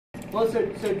Well,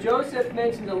 so Joseph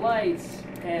mentioned the lights,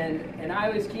 and I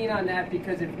was keen on that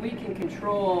because if we can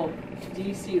control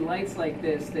DC lights like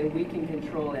this, then we can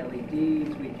control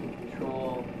LEDs, we can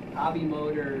control hobby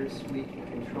motors, we can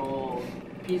control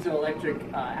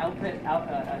piezoelectric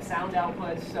sound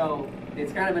outputs. So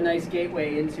it's kind of a nice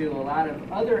gateway into a lot of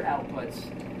other outputs.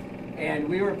 And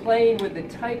we were playing with the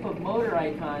type of motor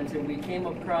icons, and we came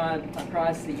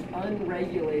across the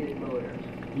unregulated motor.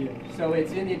 Yeah. So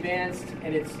it's in the advanced,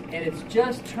 and it's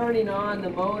just turning on the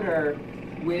motor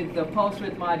with the pulse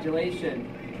width modulation.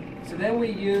 So then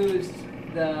we used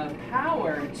the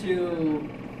power to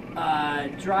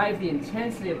drive the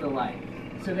intensity of the light.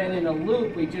 So then in a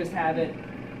loop, we just have it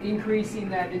increasing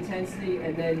that intensity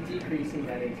and then decreasing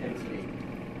that intensity.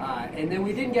 And then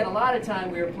we didn't get a lot of time.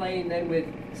 We were playing then with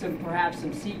perhaps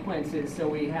some sequences, so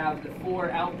we have the 4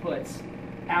 outputs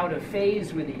out of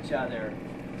phase with each other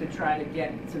to try to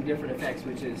get some different effects,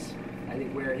 which is, I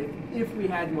think, where if we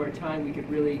had more time, we could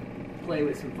really play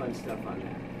with some fun stuff on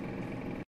that.